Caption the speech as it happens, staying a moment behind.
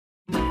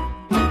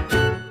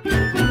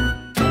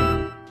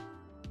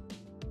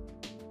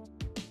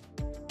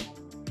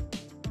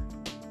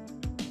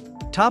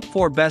Top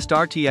 4 Best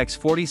RTX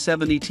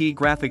 4070 Ti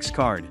Graphics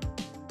Card.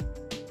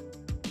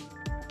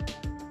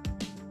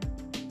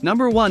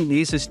 Number 1.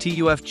 ASUS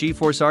TUF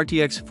GeForce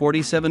RTX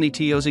 4070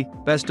 Ti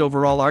Best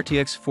Overall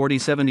RTX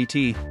 4070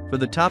 Ti. For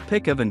the top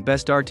pick of and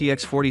best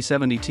RTX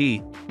 4070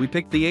 Ti, we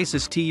picked the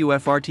ASUS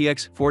TUF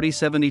RTX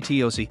 4070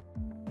 Ti.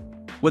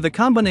 With a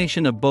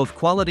combination of both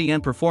quality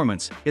and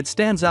performance, it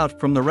stands out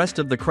from the rest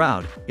of the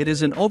crowd. It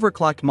is an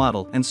overclocked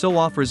model and so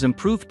offers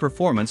improved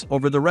performance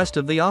over the rest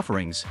of the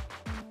offerings.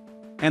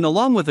 And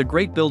along with a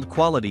great build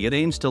quality, it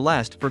aims to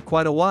last for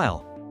quite a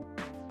while,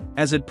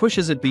 as it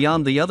pushes it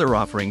beyond the other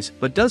offerings,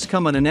 but does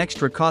come at an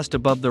extra cost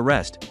above the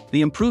rest.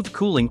 The improved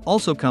cooling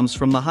also comes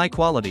from the high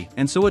quality,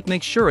 and so it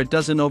makes sure it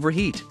doesn't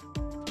overheat.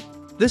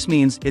 This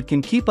means it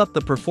can keep up the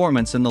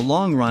performance in the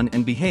long run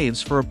and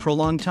behaves for a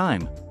prolonged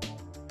time.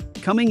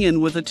 Coming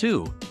in with a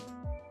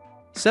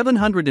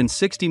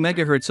 760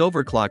 MHz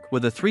overclock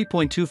with a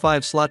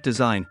 3.25 slot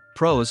design.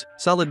 Pros: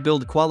 solid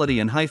build quality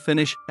and high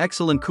finish,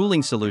 excellent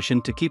cooling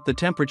solution to keep the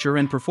temperature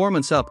and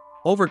performance up.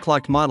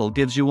 Overclocked model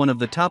gives you one of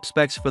the top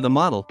specs for the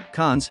model.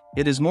 Cons: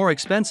 it is more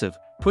expensive,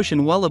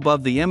 pushing well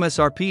above the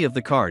MSRP of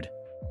the card.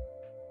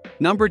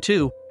 Number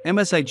 2.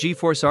 MSI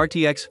GeForce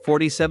RTX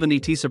 4070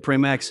 Ti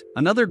SUPRIM X,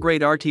 another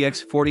great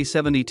RTX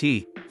 4070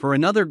 Ti. For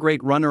another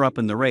great runner-up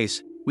in the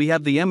race, we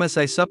have the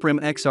MSI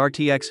SUPRIM X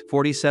RTX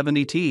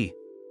 4070 Ti.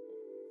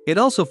 It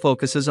also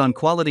focuses on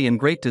quality and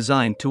great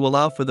design to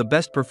allow for the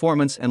best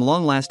performance and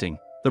long-lasting.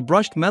 The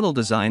brushed metal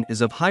design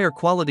is of higher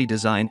quality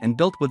design and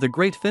built with a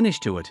great finish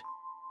to it,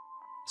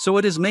 so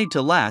it is made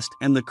to last,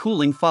 and the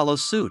cooling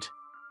follows suit,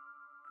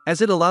 as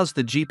it allows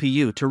the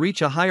GPU to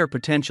reach a higher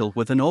potential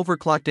with an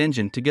overclocked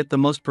engine to get the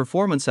most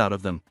performance out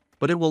of them,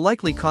 but it will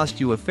likely cost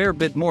you a fair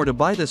bit more to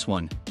buy this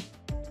one.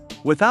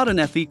 Without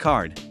an FE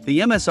card,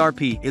 the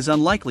MSRP is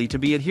unlikely to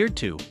be adhered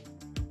to.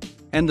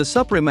 And the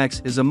SUPRIM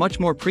X is a much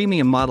more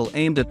premium model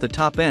aimed at the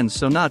top end,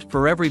 so not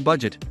for every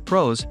budget.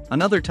 Pros: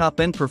 another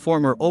top-end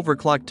performer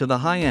overclocked to the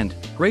high end.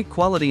 Great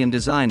quality and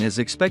design is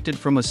expected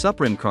from a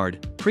SUPRIM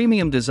card.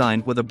 Premium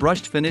design with a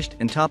brushed finished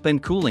and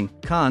top-end cooling.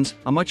 Cons: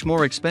 a much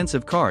more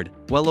expensive card,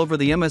 well over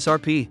the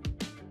MSRP.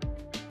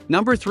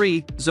 Number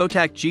 3.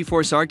 ZOTAC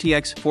GeForce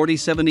RTX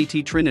 4070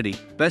 Ti Trinity,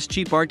 best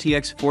cheap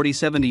RTX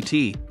 4070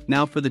 Ti.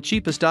 Now for the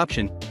cheapest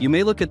option, you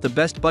may look at the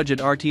best budget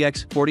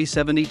RTX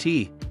 4070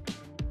 Ti.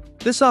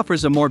 This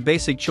offers a more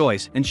basic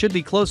choice and should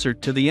be closer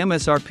to the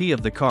MSRP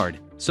of the card,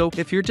 so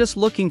if you're just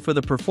looking for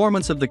the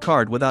performance of the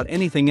card without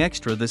anything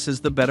extra, this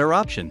is the better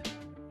option.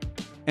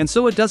 And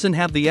so it doesn't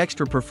have the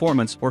extra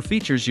performance or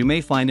features you may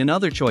find in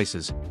other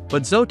choices,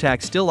 but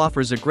ZOTAC still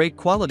offers a great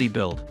quality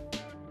build,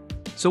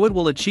 so it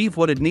will achieve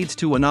what it needs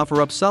to and offer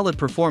up solid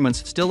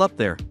performance still up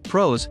there.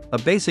 Pros: a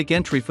basic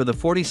entry for the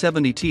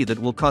 4070 Ti that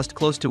will cost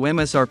close to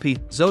MSRP.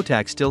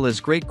 ZOTAC still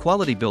has great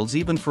quality builds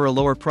even for a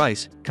lower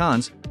price.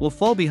 Cons: will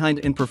fall behind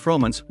in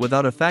performance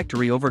without a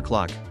factory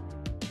overclock.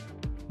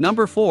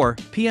 Number 4.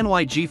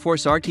 PNY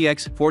GeForce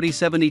RTX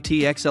 4070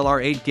 Ti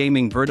XLR8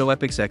 Gaming Verto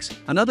Epix-X,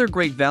 another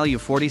great value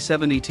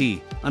 4070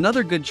 Ti.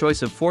 Another good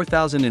choice of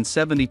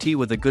 4070 Ti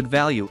with a good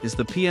value is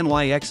the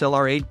PNY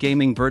XLR8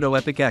 Gaming Verto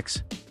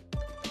Epix-X.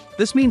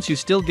 This means you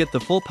still get the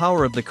full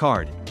power of the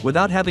card,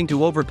 without having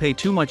to overpay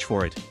too much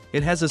for it.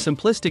 It has a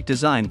simplistic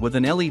design with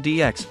an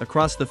LED-X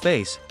across the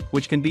face,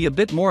 which can be a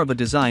bit more of a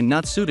design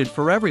not suited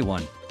for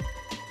everyone.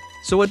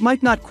 So it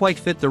might not quite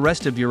fit the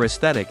rest of your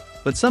aesthetic,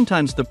 but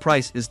sometimes the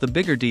price is the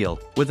bigger deal.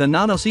 With a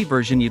nano-C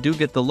version you do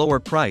get the lower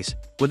price.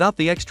 Without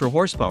the extra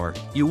horsepower,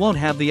 you won't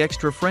have the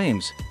extra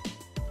frames,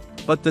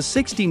 but the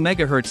 60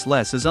 MHz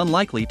less is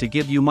unlikely to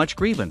give you much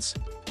grievance.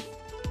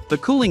 The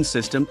cooling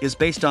system is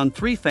based on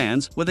 3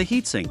 fans with a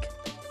heatsink,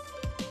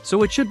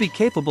 so it should be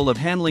capable of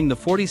handling the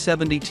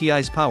 4070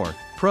 Ti's power.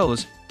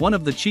 Pros: one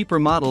of the cheaper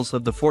models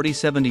of the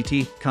 4070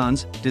 Ti.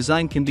 Cons: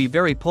 design can be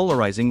very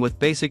polarizing with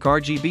basic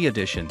RGB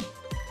addition.